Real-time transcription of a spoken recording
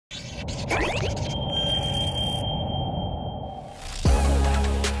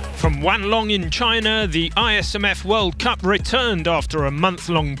From Wanlong in China, the ISMF World Cup returned after a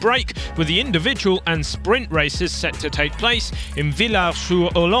month-long break, with the individual and sprint races set to take place in Villars sur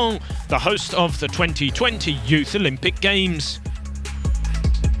Ollon, the host of the 2020 Youth Olympic Games.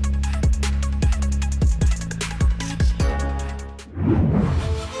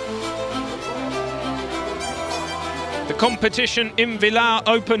 The competition in Villars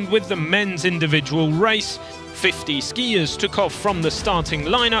opened with the men's individual race. 50 skiers took off from the starting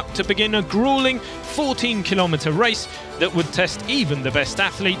lineup to begin a grueling 14-kilometre race that would test even the best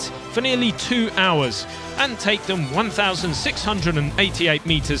athletes for nearly 2 hours and take them 1,688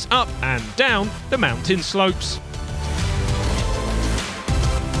 metres up and down the mountain slopes.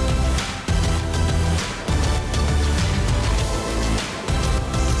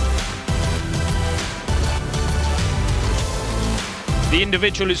 The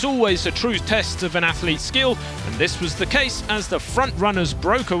individual is always a true test of an athlete's skill, and this was the case as the front runners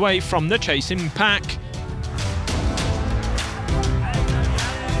broke away from the chasing pack.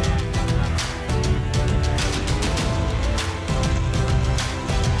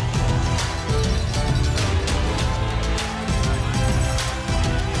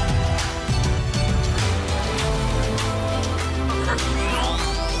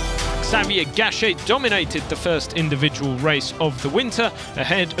 Xavier Gachet dominated the first individual race of the winter,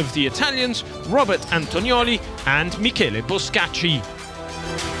 ahead of the Italians Robert Antonioli and Michele Boscacci.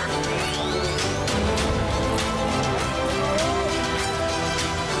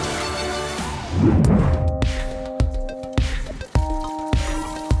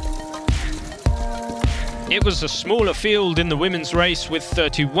 It was a smaller field in the women's race, with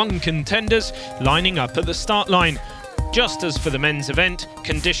 31 contenders lining up at the start line. Just as for the men's event,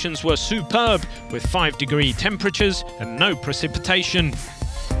 conditions were superb, with 5-degree temperatures and no precipitation.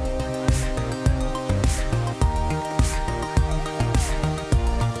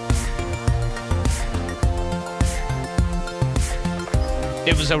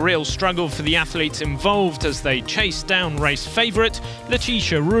 It was a real struggle for the athletes involved as they chased down race favourite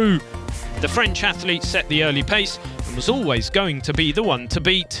Letitia Roux. The French athlete set the early pace and was always going to be the one to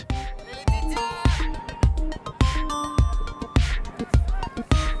beat.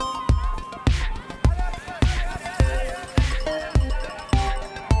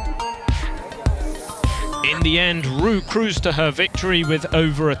 In the end, Roux cruised to her victory with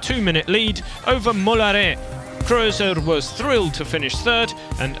over a 2-minute lead over Mollaret. Kreuzer was thrilled to finish third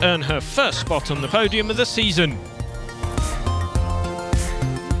and earn her first spot on the podium of the season.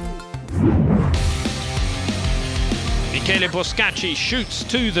 Michele Boscacci shoots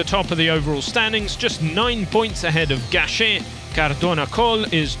to the top of the overall standings, just 9 points ahead of Gachet. Cardona Cole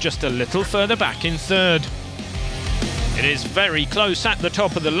is just a little further back in third. It is very close at the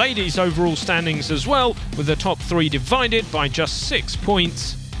top of the ladies' overall standings as well, with the top 3 divided by just 6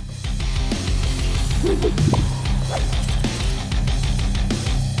 points.